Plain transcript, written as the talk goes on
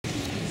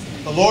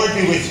The Lord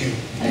be with you.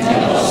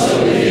 And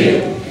also with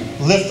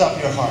you. Lift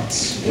up your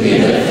hearts. We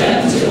lift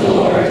them to the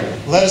Lord.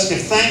 Let us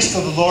give thanks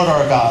to the Lord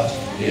our God.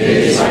 It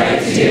is right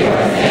to give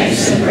our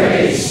thanks and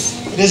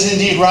praise. It is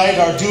indeed right,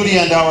 our duty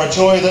and our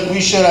joy, that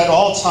we should at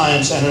all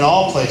times and in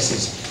all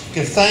places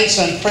give thanks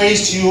and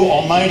praise to you,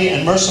 Almighty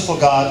and merciful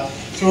God,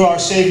 through our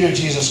Savior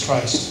Jesus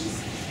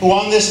Christ, who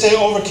on this day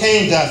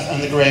overcame death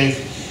and the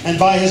grave, and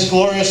by his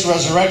glorious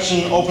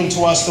resurrection opened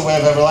to us the way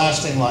of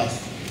everlasting life.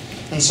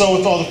 And so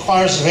with all the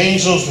choirs of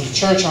angels, with the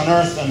church on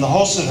earth, and the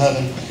hosts of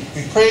heaven,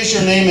 we praise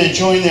your name and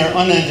join their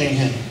unending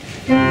hymn.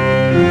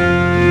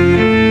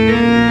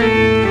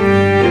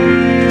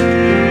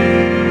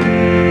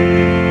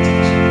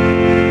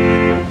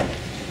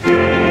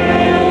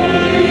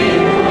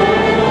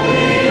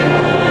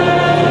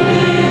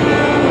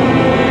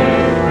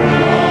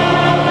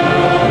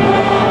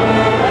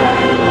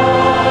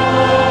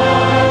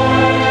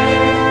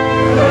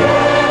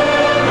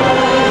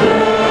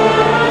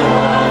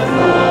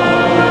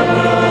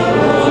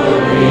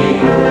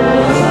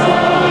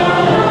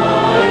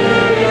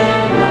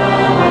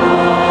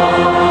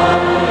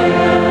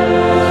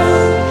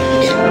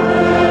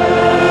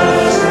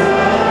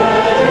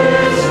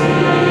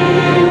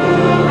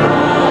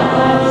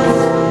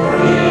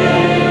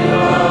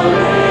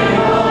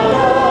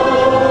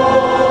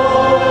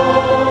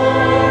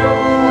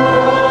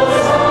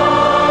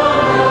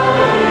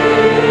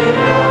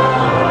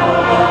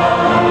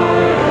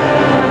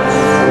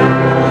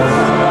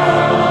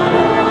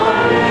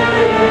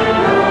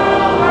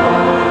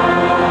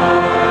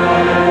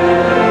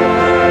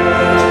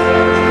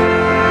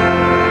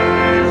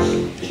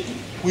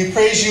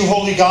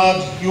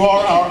 God, you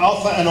are our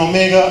Alpha and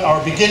Omega,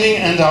 our beginning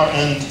and our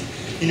end.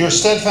 In your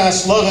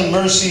steadfast love and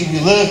mercy, we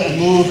live and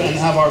move and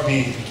have our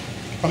being.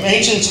 From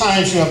ancient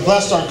times, you have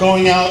blessed our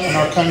going out and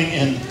our coming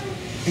in.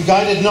 You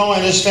guided Noah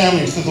and his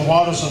family through the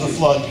waters of the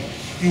flood.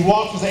 You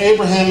walked with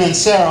Abraham and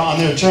Sarah on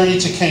their journey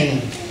to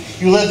Canaan.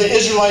 You led the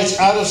Israelites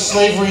out of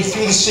slavery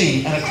through the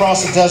sea and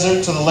across the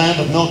desert to the land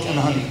of milk and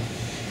honey.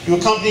 You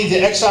accompanied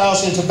the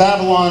exiles into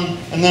Babylon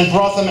and then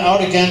brought them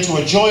out again to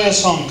a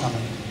joyous homecoming.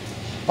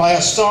 By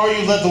a star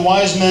you led the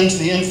wise men to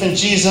the infant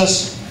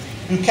Jesus.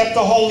 You kept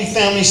the Holy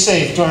Family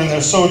safe during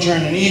their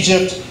sojourn in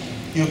Egypt.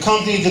 You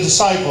accompanied the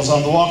disciples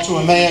on the walk to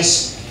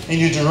Emmaus, and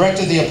you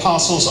directed the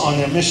apostles on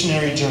their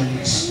missionary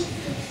journeys.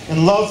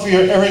 In love for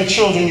your erring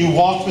children, you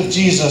walked with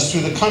Jesus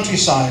through the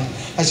countryside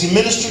as he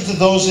ministered to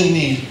those in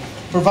need,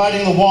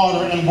 providing the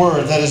water and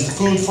word that is the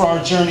food for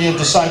our journey of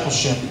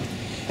discipleship.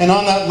 And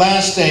on that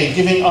last day,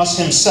 giving us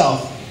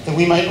himself, that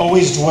we might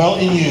always dwell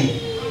in you,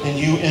 and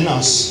you in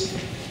us.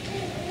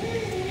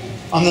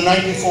 On the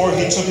night before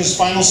he took his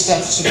final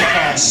steps to the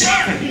cross,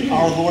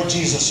 our Lord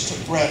Jesus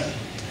took bread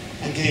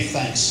and gave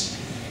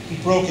thanks. He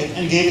broke it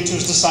and gave it to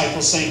his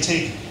disciples, saying,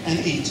 "Take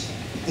and eat.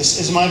 This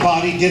is my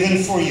body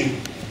given for you.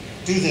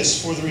 Do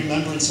this for the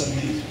remembrance of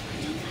me."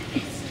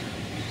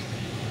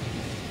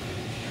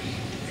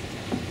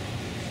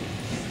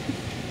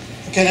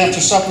 Again,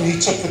 after supper, he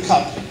took the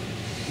cup,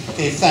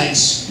 gave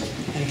thanks,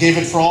 and gave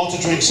it for all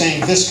to drink,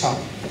 saying, "This cup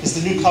is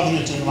the new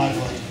covenant in my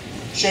blood,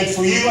 shed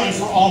for you and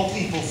for all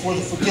people for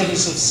the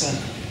forgiveness of sin.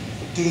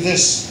 Do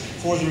this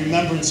for the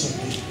remembrance of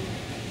me."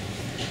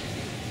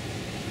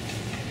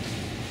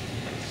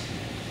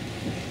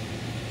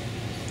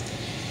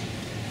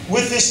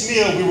 With this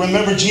meal, we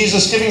remember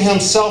Jesus giving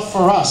himself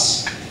for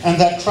us, and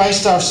that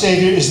Christ our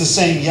Savior is the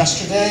same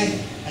yesterday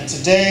and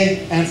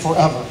today and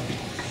forever.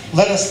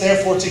 Let us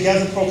therefore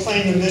together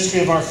proclaim the mystery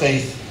of our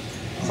faith.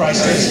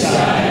 Christ has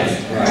died,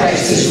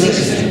 Christ is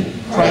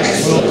risen,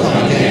 Christ will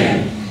come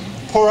again.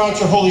 Pour out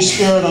your Holy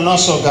Spirit on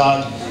us, O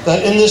God,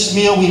 that in this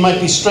meal we might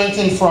be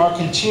strengthened for our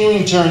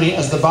continuing journey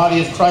as the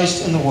body of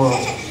Christ in the world,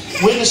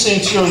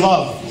 witnessing to your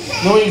love,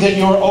 knowing that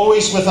you are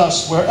always with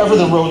us wherever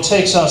the road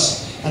takes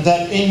us, and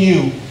that in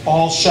you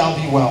all shall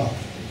be well.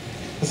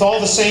 With all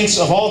the saints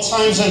of all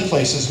times and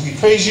places, we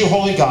praise you,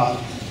 Holy God,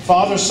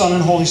 Father, Son,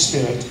 and Holy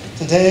Spirit,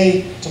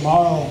 today,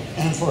 tomorrow,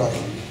 and forever.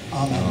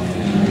 Amen.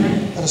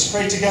 Amen. Let us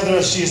pray together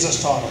as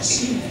Jesus taught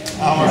us.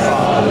 Our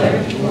Father,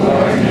 who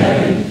art in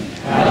heaven,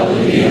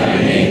 hallowed be thy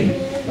name.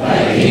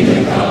 Thy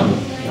kingdom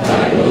come,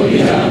 thy will be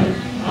done,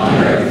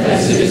 on earth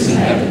as it is in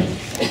heaven.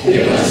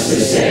 Give us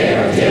this day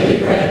our daily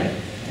bread,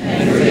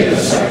 and forgive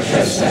us our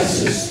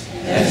trespasses,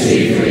 as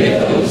we forgive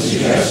those who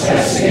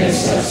trespass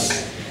against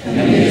us.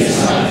 And lead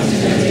us not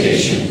into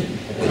temptation,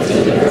 but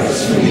deliver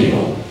us from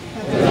evil.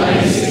 For thine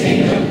is the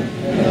kingdom,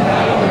 and the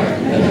power,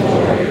 and the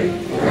glory,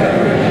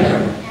 forever and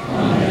ever.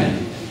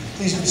 Amen.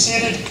 Please be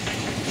seated.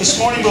 This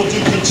morning we'll do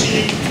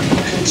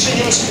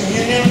continuous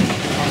communion.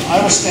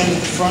 I will stand at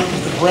the front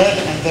with the bread,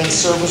 and then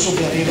servers will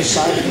be on either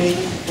side of me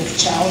with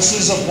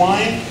chalices of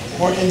wine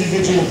or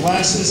individual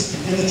glasses.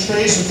 In the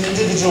trays with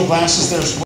individual glasses, there's